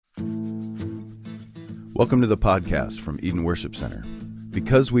Welcome to the podcast from Eden Worship Center.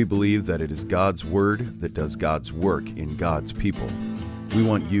 Because we believe that it is God's Word that does God's work in God's people, we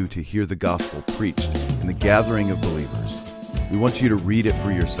want you to hear the gospel preached in the gathering of believers. We want you to read it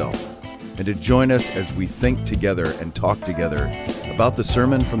for yourself and to join us as we think together and talk together about the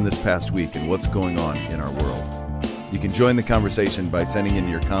sermon from this past week and what's going on in our world. You can join the conversation by sending in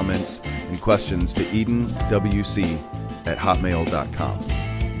your comments and questions to edenwc@hotmail.com.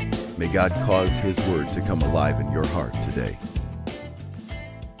 May God cause His Word to come alive in your heart today.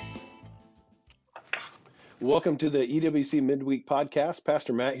 Welcome to the EWC Midweek podcast.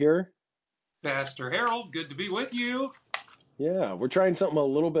 Pastor Matt here. Pastor Harold, good to be with you. Yeah, we're trying something a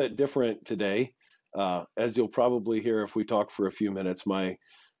little bit different today. As you'll probably hear if we talk for a few minutes, my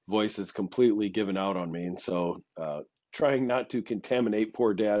voice is completely given out on me. And so trying not to contaminate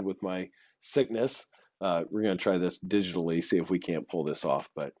poor dad with my sickness, we're going to try this digitally, see if we can't pull this off.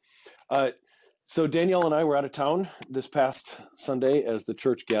 But so Danielle and I were out of town this past Sunday as the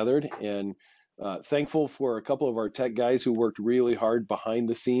church gathered, and thankful for a couple of our tech guys who worked really hard behind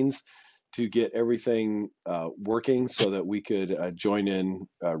the scenes to get everything working so that we could join in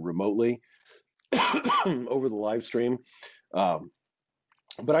remotely over the live stream.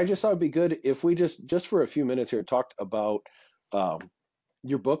 But I just thought it'd be good if we just for a few minutes here talked about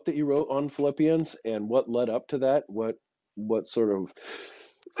your book that you wrote on Philippians and what led up to that. What sort of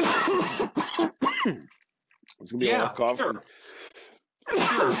it's gonna be a lot of cough. Sure.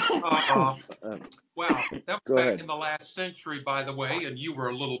 Wow, that was back in the last century, by the way, and you were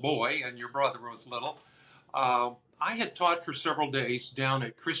a little boy and your brother was little. I had taught for several days down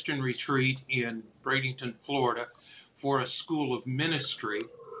at Christian Retreat in Bradenton, Florida, for a school of ministry,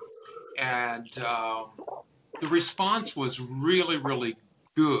 and the response was really, really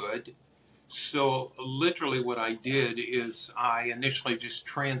good. So literally what I did is I initially just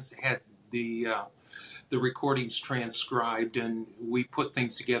had the recordings transcribed, and we put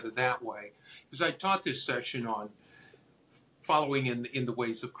things together that way. Because I taught this session on following in the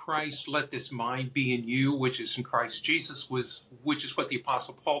ways of Christ, let this mind be in you, which is in Christ Jesus, which is what the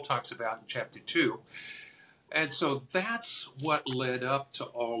Apostle Paul talks about in chapter 2. And so that's what led up to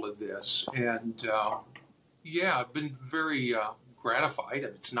all of this. And I've been very gratified.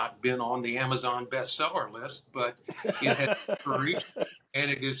 It's not been on the Amazon bestseller list, but it has reached and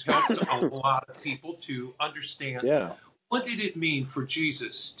it has helped a lot of people to understand what did it mean for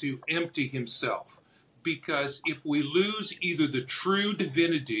Jesus to empty himself. Because if we lose either the true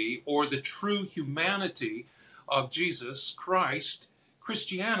divinity or the true humanity of Jesus Christ,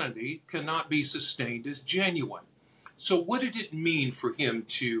 Christianity cannot be sustained as genuine. So what did it mean for him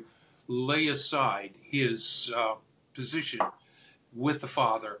to lay aside his position with the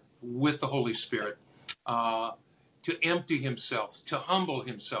Father, with the Holy Spirit, to empty himself, to humble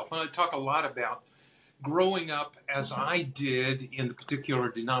himself? And I talk a lot about growing up as I did in the particular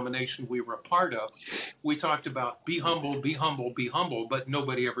denomination we were a part of. We talked about be humble, be humble, be humble, but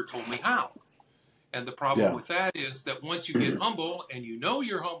nobody ever told me how. And the problem with that is that once you get humble and you know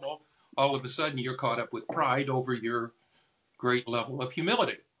you're humble, all of a sudden you're caught up with pride over your great level of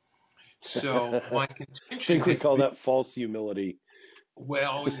humility. So my contention... I think we call that false humility.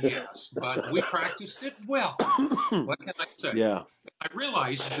 Well, yes, but we practiced it well. What can I say? Yeah. I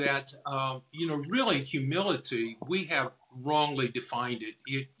realized that, really humility, we have wrongly defined it.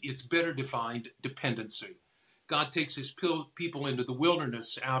 It's better defined dependency. God takes his people into the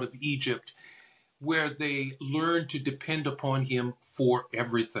wilderness out of Egypt, where they learn to depend upon him for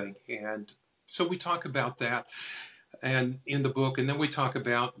everything. And so we talk about that and in the book, and then we talk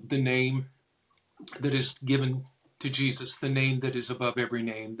about the name that is given to Jesus, the name that is above every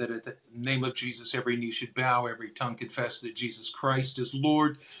name, that at the name of Jesus every knee should bow, every tongue confess that Jesus Christ is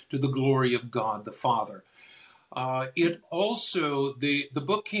Lord, to the glory of God the Father. It also, the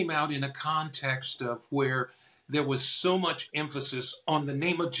book came out in a context of where there was so much emphasis on the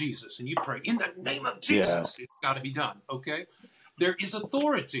name of Jesus, and you pray, in the name of Jesus, it's got to be done, okay? There is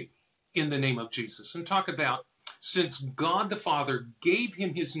authority in the name of Jesus. And talk about, since God the Father gave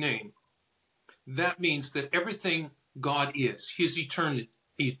him his name, that means that everything God is, his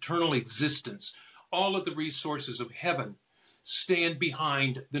eternal existence, all of the resources of heaven stand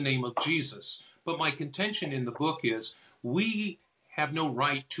behind the name of Jesus. But my contention in the book is we have no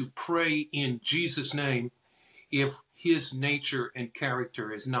right to pray in Jesus' name if his nature and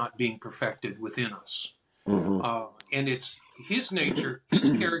character is not being perfected within us. Mm-hmm. And it's his nature,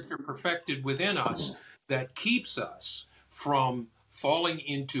 his character perfected within us that keeps us from falling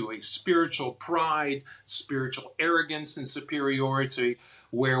into a spiritual pride, spiritual arrogance and superiority,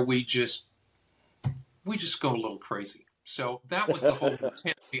 where we just go a little crazy. So that was the whole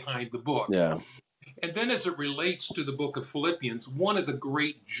intent behind the book. Yeah. And then as it relates to the book of Philippians, one of the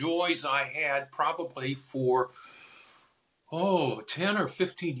great joys I had probably for, 10 or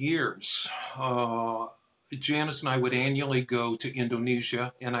 15 years, Janice and I would annually go to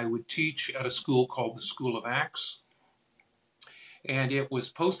Indonesia, and I would teach at a school called the School of Acts. And it was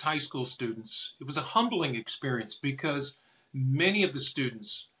post-high school students. It was a humbling experience because many of the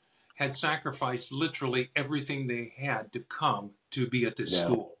students had sacrificed literally everything they had to come to be at this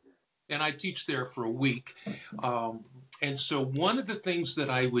school. And I teach there for a week. And so one of the things that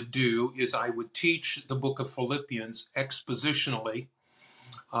I would do is I would teach the book of Philippians expositionally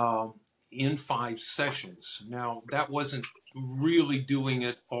in 5 sessions. Now, that wasn't really doing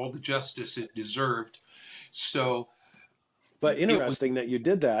it all the justice it deserved. So, but interesting that you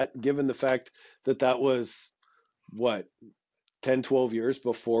did that, given the fact that that was, 10, 12 years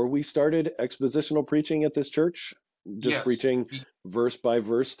before we started expositional preaching at this church, just preaching verse by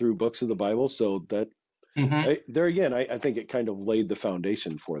verse through books of the Bible. So that there again, I think it kind of laid the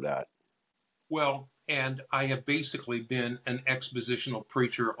foundation for that. Well, and I have basically been an expositional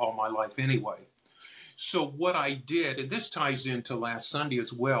preacher all my life anyway. So what I did, and this ties into last Sunday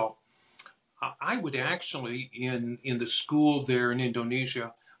as well, I would actually, in the school there in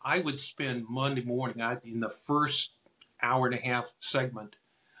Indonesia, I would spend Monday morning, in the first hour and a half segment,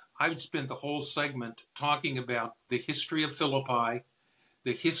 I would spend the whole segment talking about the history of Philippi,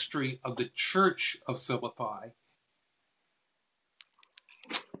 the history of the church of Philippi.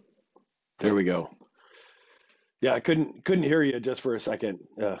 There we go. Yeah, I couldn't hear you just for a second.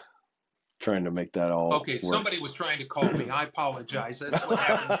 Trying to make that all okay. Work. Somebody was trying to call me. I apologize. That's what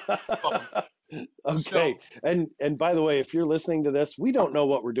happened. Okay. And by the way, if you're listening to this, we don't know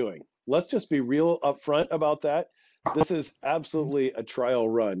what we're doing. Let's just be real upfront about that. This is absolutely a trial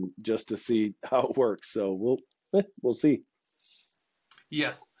run just to see how it works. So we'll see.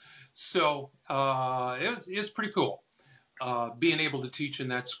 Yes. So it was pretty cool being able to teach in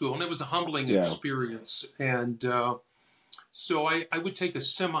that school, and it was a humbling experience. And so I would take a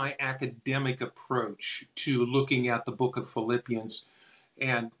semi-academic approach to looking at the book of Philippians,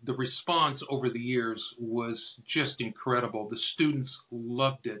 and the response over the years was just incredible. The students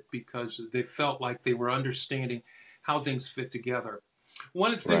loved it because they felt like they were understanding how things fit together.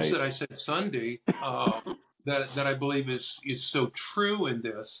 One of the things that I said Sunday that I believe is so true in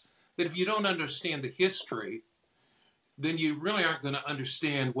this, that if you don't understand the history, then you really aren't going to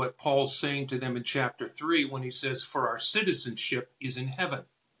understand what Paul's saying to them in chapter 3 when he says, for our citizenship is in heaven.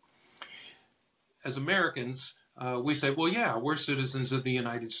 As Americans, we say, well, yeah, we're citizens of the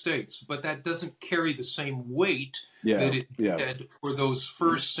United States, but that doesn't carry the same weight that it did for those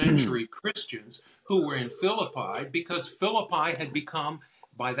first century Christians who were in Philippi, because Philippi had become,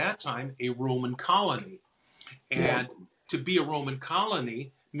 by that time, a Roman colony. And to be a Roman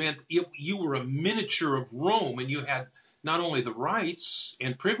colony meant you were a miniature of Rome, and you had not only the rights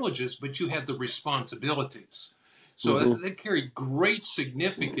and privileges, but you had the responsibilities. So they carried great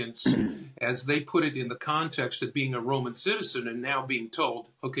significance as they put it in the context of being a Roman citizen and now being told,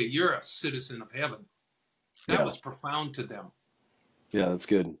 okay, you're a citizen of heaven. That was profound to them. Yeah, that's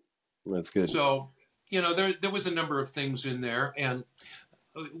good. That's good. So, there was a number of things in there. And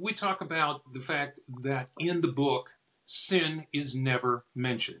we talk about the fact that in the book, sin is never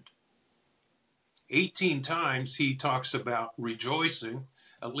mentioned. 18 times he talks about rejoicing.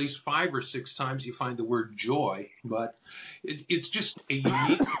 At least 5 or 6 times you find the word joy, but it's just a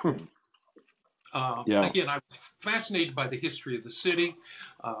unique thing. Again, I was fascinated by the history of the city.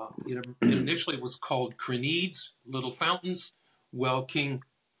 It initially was called Crenides, little fountains. Well, King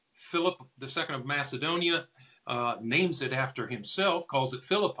Philip II of Macedonia names it after himself, calls it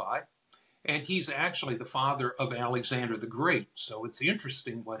Philippi, and he's actually the father of Alexander the Great. So it's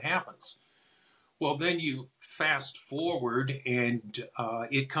interesting what happens. Well, then you fast forward, and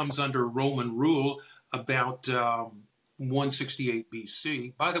it comes under Roman rule about 168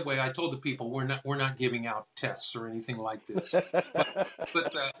 BC. By the way, I told the people we're not giving out tests or anything like this, but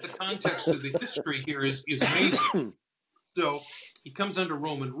the context of the history here is amazing. So it comes under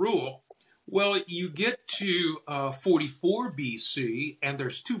Roman rule. Well, you get to 44 BC, and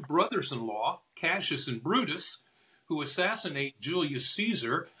there's 2 brothers-in-law, Cassius and Brutus, who assassinate Julius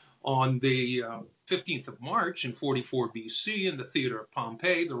Caesar on the 15th of March in 44 BC in the theater of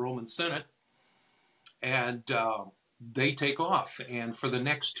Pompey, the Roman Senate, and they take off. And for the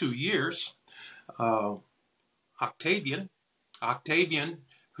next 2 years, Octavian,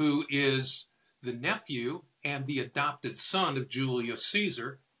 who is the nephew and the adopted son of Julius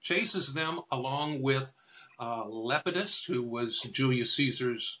Caesar, chases them along with Lepidus, who was Julius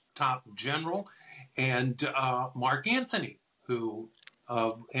Caesar's top general, and Mark Antony, who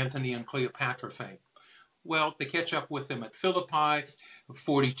of Antony and Cleopatra fame. Well, they catch up with them at Philippi.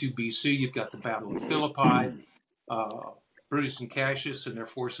 42 BC, you've got the Battle of Philippi. Brutus and Cassius and their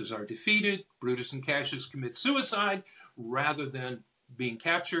forces are defeated. Brutus and Cassius commit suicide rather than being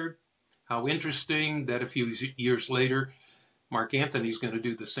captured. How interesting that a few years later, Mark Antony's going to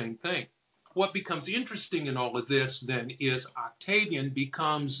do the same thing. What becomes interesting in all of this then is Octavian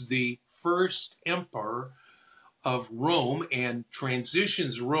becomes the first emperor of Rome and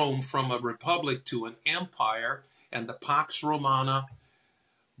transitions Rome from a republic to an empire and the Pax Romana,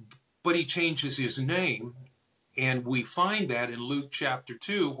 but he changes his name. And we find that in Luke chapter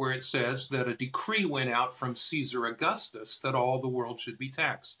 2, where it says that a decree went out from Caesar Augustus that all the world should be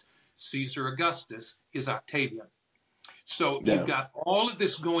taxed. Caesar Augustus is Octavian. So you've got all of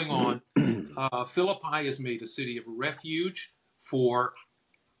this going on. Philippi is made a city of refuge for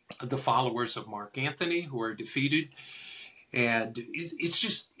the followers of Mark Antony who are defeated. And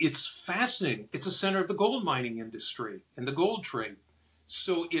it's fascinating. It's a center of the gold mining industry and the gold trade.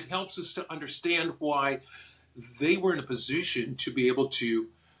 So it helps us to understand why they were in a position to be able to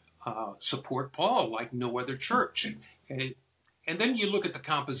support Paul like no other church. And then you look at the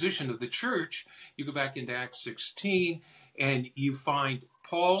composition of the church. You go back into Acts 16, and you find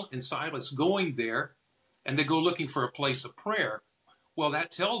Paul and Silas going there, and they go looking for a place of prayer. Well,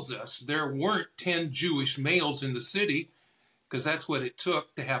 that tells us there weren't 10 Jewish males in the city, because that's what it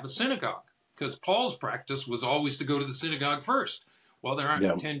took to have a synagogue. Because Paul's practice was always to go to the synagogue first. Well, there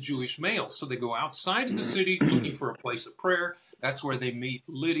aren't 10 Jewish males, so they go outside of the city looking for a place of prayer. That's where they meet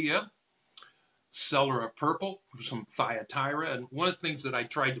Lydia, seller of purple from Thyatira. And one of the things that I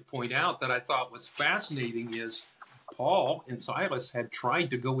tried to point out that I thought was fascinating is Paul and Silas had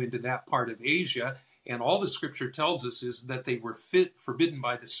tried to go into that part of Asia, and all the scripture tells us is that they were forbidden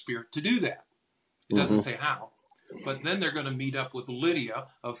by the Spirit to do that. It doesn't say how. But then they're going to meet up with Lydia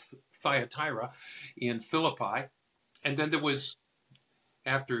of Thyatira in Philippi. And then there was,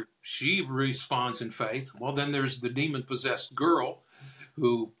 after she responds in faith, well, then there's the demon-possessed girl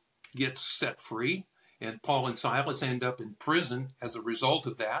who gets set free, and Paul and Silas end up in prison as a result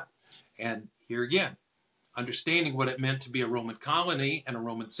of that. And here again, understanding what it meant to be a Roman colony and a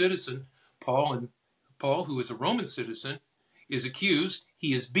Roman citizen, Paul, who is a Roman citizen, is accused,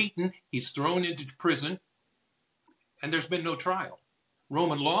 he is beaten, he's thrown into prison, and there's been no trial.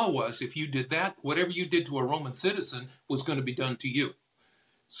 Roman law was, if you did that, whatever you did to a Roman citizen was going to be done to you.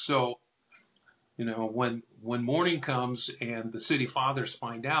 So, when morning comes and the city fathers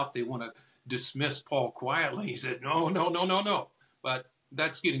find out, they want to dismiss Paul quietly. He said, no. But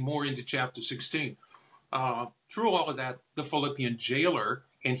that's getting more into chapter 16. Through all of that, the Philippian jailer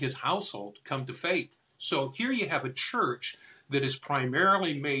and his household come to faith. So here you have a church that is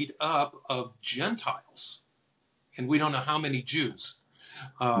primarily made up of Gentiles. And we don't know how many Jews.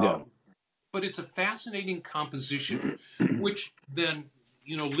 But it's a fascinating composition, which then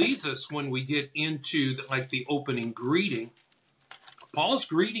leads us when we get into the opening greeting. Paul's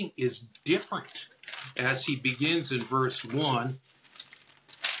greeting is different as he begins in verse 1,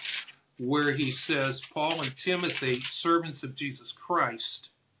 where he says, Paul and Timothy, servants of Jesus Christ.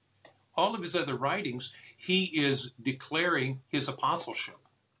 All of his other writings, he is declaring his apostleship,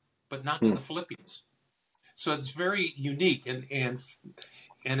 but not to the Philippians. So it's very unique. And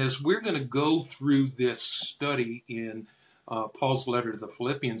as we're going to go through this study in Paul's letter to the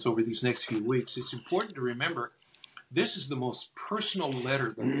Philippians over these next few weeks, it's important to remember this is the most personal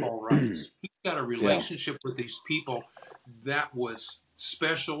letter that Paul writes. He's got a relationship with these people that was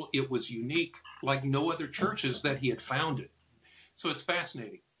special. It was unique, like no other churches that he had founded. So it's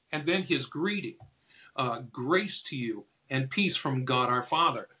fascinating. And then his greeting, grace to you and peace from God our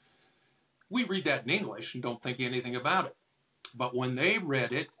Father. We read that in English and don't think anything about it. But when they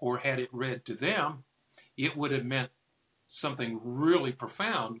read it or had it read to them, it would have meant something really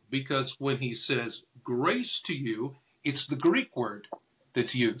profound, because when he says grace to you, it's the Greek word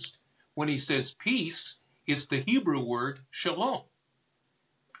that's used. When he says peace, it's the Hebrew word shalom.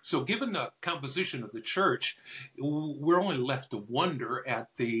 So given the composition of the church, we're only left to wonder at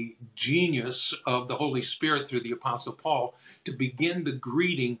the genius of the Holy Spirit through the Apostle Paul to begin the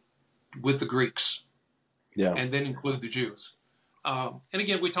greeting with the Greeks and then include the Jews. And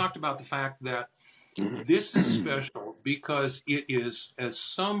again, we talked about the fact that this is special because it is, as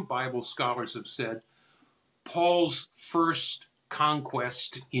some Bible scholars have said, Paul's first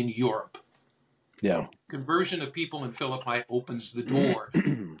conquest in Europe. Conversion of people in Philippi opens the door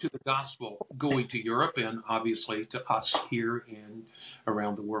to the gospel going to Europe and obviously to us here and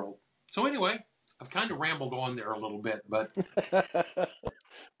around the world. So anyway, I've kind of rambled on there a little bit, but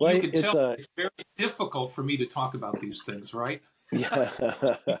well, you can tell it's very difficult for me to talk about these things, right? Yeah,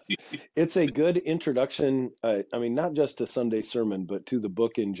 it's a good introduction. I mean, not just to Sunday sermon, but to the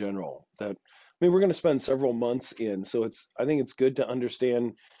book in general. We're going to spend several months in, so I think it's good to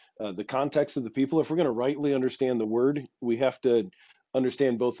understand the context of the people. If we're going to rightly understand the word, we have to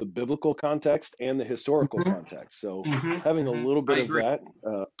understand both the biblical context and the historical Hmm. context. So Hmm. having a Hmm. little I bit of agree. that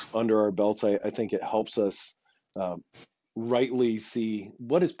under our belts, I think it helps us uh, rightly see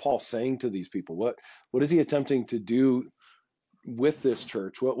what is Paul saying to these people. What is he attempting to do with this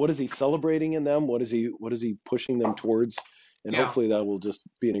church? What is he celebrating in them? What is he pushing them towards? And Yeah. hopefully that will just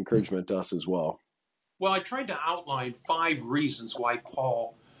be an encouragement to us as well. Well, I tried to outline 5 reasons why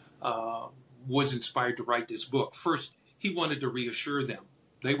Paul uh, was inspired to write this book. First, he wanted to reassure them.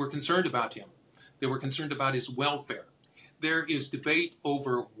 They were concerned about him. They were concerned about his welfare. There is debate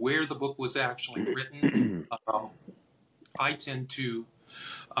over where the book was actually written. Um, I tend to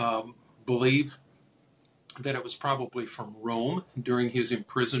um, believe that it was probably from Rome during his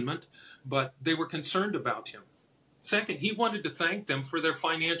imprisonment, but they were concerned about him. Second, he wanted to thank them for their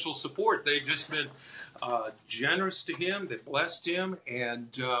financial support. They'd just been generous to him, they blessed him, and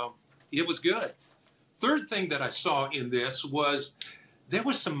it was good. Third thing that I saw in this was there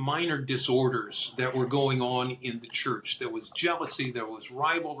was some minor disorders that were going on in the church. There was jealousy, there was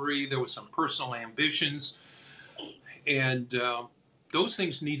rivalry, there was some personal ambitions, and those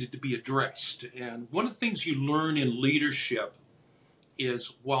things needed to be addressed. And one of the things you learn in leadership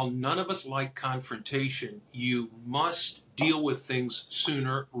is while none of us like confrontation, you must deal with things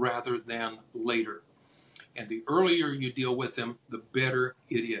sooner rather than later. And the earlier you deal with them, the better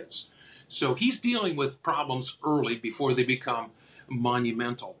it is. So he's dealing with problems early before they become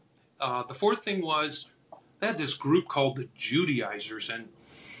monumental. The fourth thing was they had this group called the Judaizers, and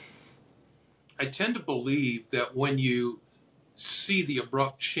I tend to believe that when you see the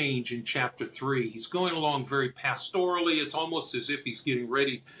abrupt change in chapter 3. He's going along very pastorally. It's almost as if he's getting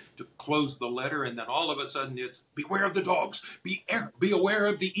ready to close the letter, and then all of a sudden it's beware of the dogs, be aware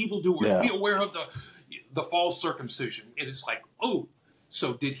of the evildoers, be Yeah. aware of the false circumcision. And it's like, oh,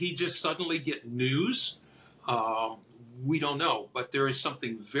 so did he just suddenly get news? Um, we don't know, but there is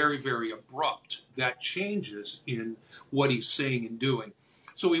something very, very abrupt that changes in what he's saying and doing.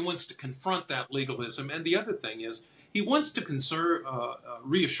 So he wants to confront that legalism. And the other thing is, he wants to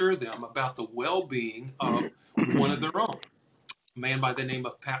reassure them about the well-being of one of their own, a man by the name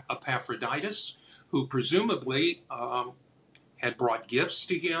of Epaphroditus, who presumably had brought gifts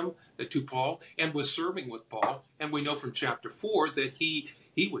to him, to Paul, and was serving with Paul. And we know from chapter 4 that he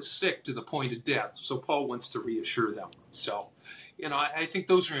was sick to the point of death. So Paul wants to reassure them. So, I think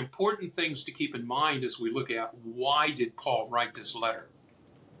those are important things to keep in mind as we look at why did Paul write this letter.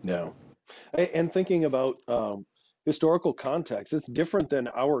 Yeah. And thinking about historical context, it's different than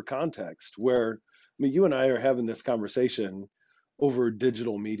our context where you and I are having this conversation over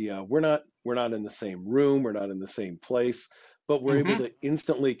digital media. We're not in the same room, we're not in the same place, but we're able Mm-hmm. to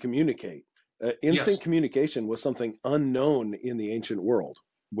instantly communicate. Yes. Instant communication was something unknown in the ancient world,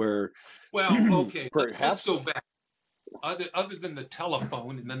 where Well, okay. Let's go perhaps, back. Other than the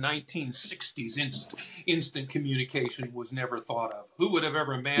telephone in the 1960s, instant communication was never thought of. Who would have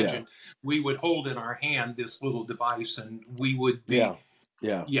ever yeah, imagined we would hold in our hand this little device and we would be, yeah,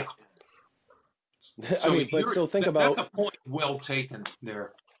 yeah. yeah. I So mean, but so think that's about a point well taken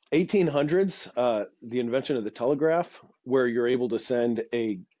there. 1800s, the invention of the telegraph, where you're able to send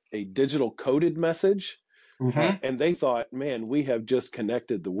a digital coded message. Mm-hmm. And they thought, man, we have just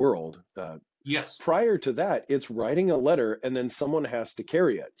connected the world. Yes. Prior to that, it's writing a letter and then someone has to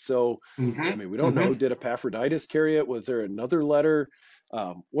carry it. So, I mean, we Mm-hmm. don't Mm-hmm. know, did Epaphroditus carry it? Was there another letter?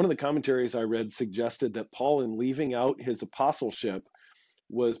 One of the commentaries I read suggested that Paul, in leaving out his apostleship,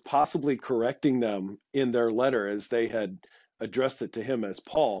 was possibly correcting them in their letter as they had addressed it to him as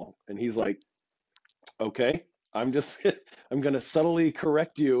Paul. And he's like, okay, I'm just I'm going to subtly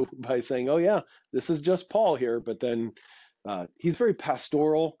correct you by saying, oh yeah, this is just Paul here. But then he's very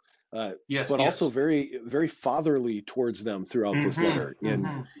pastoral, Yes. but also Yes. very very fatherly towards them throughout this letter Mm-hmm.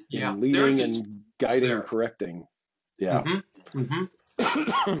 Mm-hmm. Yeah. in There's leading its and guiding and there. correcting. Yeah. Mm-hmm.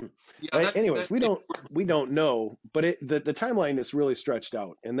 Mm-hmm. Yeah. Anyways, That's we don't know, but the timeline is really stretched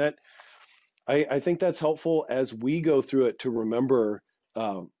out, and that I think that's helpful as we go through it to remember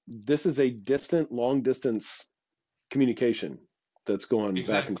this is a long distance communication that's going back and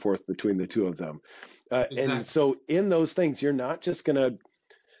exactly. forth between the two of them. And Exactly. so in those things, you're not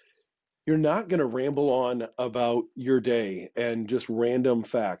gonna ramble on about your day and just random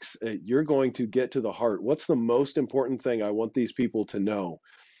facts. You're going to get to the heart. What's the most important thing I want these people to know?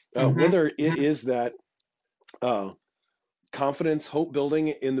 Mm-hmm. Whether it is that uh, confidence, hope building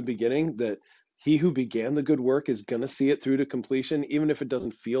in the beginning, that he who began the good work is going to see it through to completion, even if it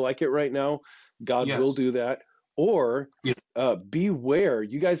doesn't feel like it right now. God will Yes. do that. Or Yeah. beware,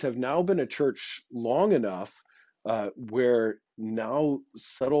 you guys have now been a church long enough where now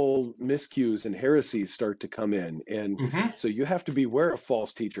subtle miscues and heresies start to come in. And Mm-hmm. so you have to beware of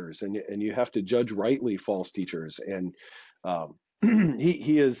false teachers, and you have to judge rightly false teachers. And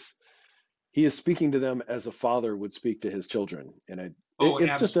he is speaking to them as a father would speak to his children. And Oh,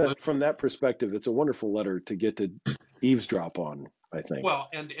 it's just absolutely. from that perspective, it's a wonderful letter to get to eavesdrop on, I think. Well,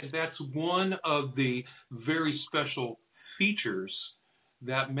 and that's one of the very special features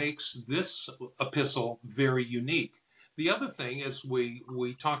that makes this epistle very unique. The other thing, as we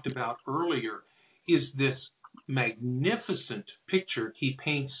talked about earlier, is this magnificent picture he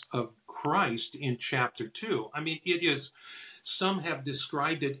paints of Christ in chapter 2. I mean, it is, some have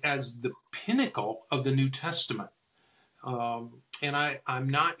described it as the pinnacle of the New Testament. And I'm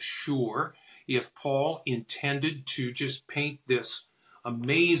not sure if Paul intended to just paint this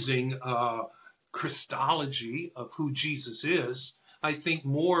amazing Christology of who Jesus is. I think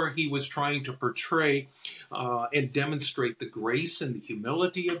more he was trying to portray and demonstrate the grace and the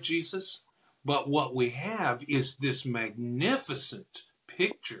humility of Jesus. But what we have is this magnificent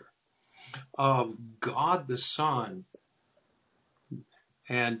picture of God the Son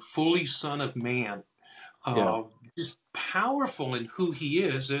and fully Son of Man. Just powerful in who he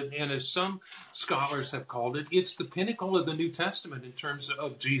is, and as some scholars have called it, it's the pinnacle of the New Testament in terms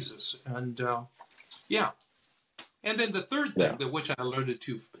of Jesus. And and then the third thing that which I alluded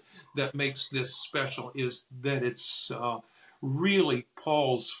to that makes this special is that it's really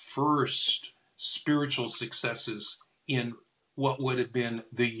Paul's first spiritual successes in what would have been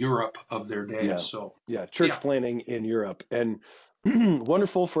the Europe of their day. Church planning in Europe, and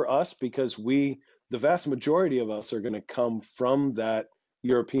wonderful for us because the vast majority of us are going to come from that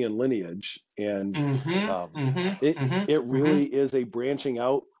European lineage, and it really is a branching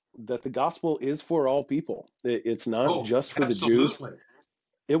out that the gospel is for all people. It's not just for the Jews.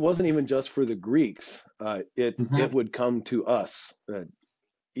 It wasn't even just for the Greeks. It would come to us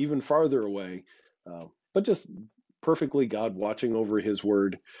even farther away, but just perfectly God watching over his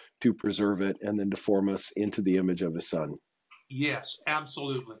word to preserve it and then to form us into the image of his Son. Yes,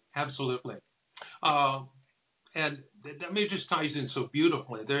 absolutely. Absolutely. And that just ties in so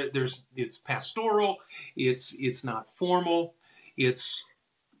beautifully. It's pastoral. It's not formal. It's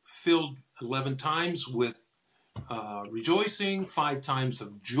filled 11 times with rejoicing, 5 times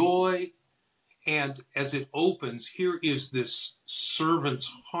of joy. And as it opens, here is this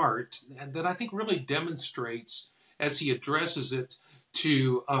servant's heart that I think really demonstrates, as he addresses it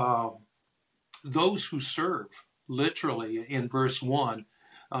to those who serve, literally in verse 1,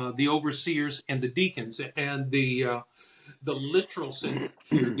 the overseers and the deacons. And the literal sense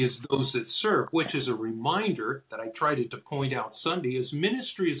here is those that serve, which is a reminder that I tried to point out Sunday, is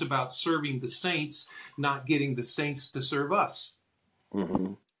ministry is about serving the saints, not getting the saints to serve us.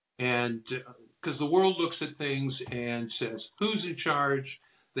 Mm-hmm. And because the world looks at things and says, who's in charge?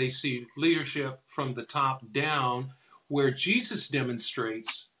 They see leadership from the top down, where Jesus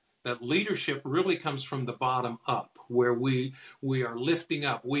demonstrates that leadership really comes from the bottom up, where we are lifting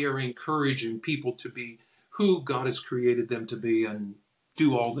up, we are encouraging people to be who God has created them to be and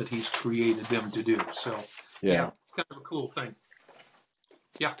do all that he's created them to do. So, it's kind of a cool thing.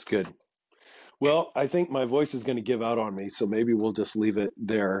 Yeah. It's good. Well, I think my voice is going to give out on me, so maybe we'll just leave it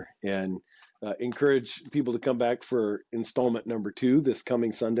there and encourage people to come back for installment number 2 this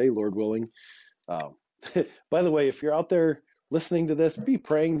coming Sunday, Lord willing. By the way, if you're out there listening to this, be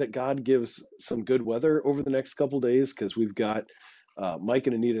praying that God gives some good weather over the next couple days, because we've got Mike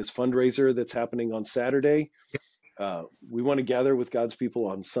and Anita's fundraiser that's happening on Saturday. We want to gather with God's people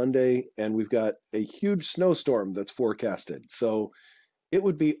on Sunday, and we've got a huge snowstorm that's forecasted. So it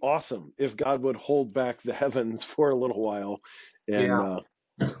would be awesome if God would hold back the heavens for a little while and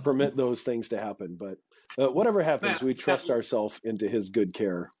permit those things to happen. But whatever happens, Matt, we trust ourselves into his good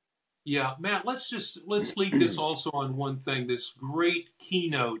care. Yeah, Matt, let's leave this also on one thing, this great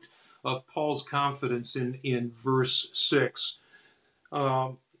keynote of Paul's confidence in verse 6.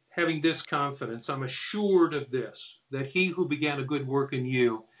 Having this confidence, I'm assured of this, that he who began a good work in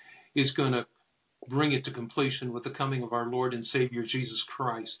you is going to bring it to completion with the coming of our Lord and Savior Jesus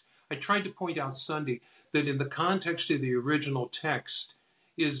Christ. I tried to point out Sunday that in the context of the original text,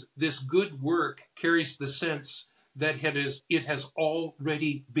 is this good work carries the sense that it has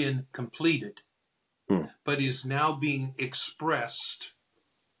already been completed, but is now being expressed,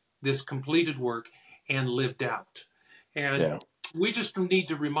 this completed work, and lived out. And we just need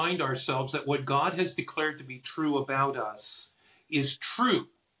to remind ourselves that what God has declared to be true about us is true,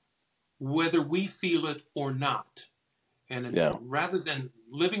 whether we feel it or not. And rather than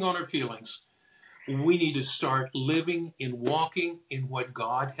living on our feelings, we need to start living and walking in what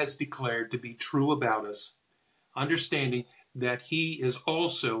God has declared to be true about us, understanding that he is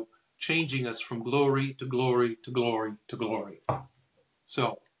also changing us from glory to glory to glory to glory.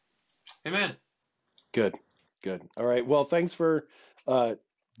 So, amen. Good. All right. Well, thanks for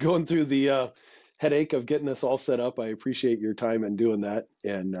going through the headache of getting us all set up. I appreciate your time in doing that.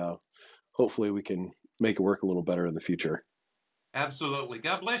 And hopefully we can make it work a little better in the future. Absolutely.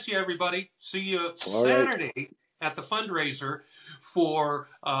 God bless you, everybody. See you Saturday at the fundraiser for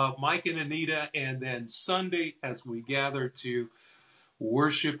Mike and Anita, and then Sunday as we gather to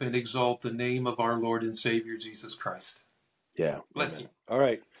worship and exalt the name of our Lord and Savior, Jesus Christ. Yeah. Bless you. All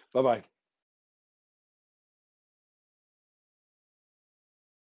right. Bye-bye.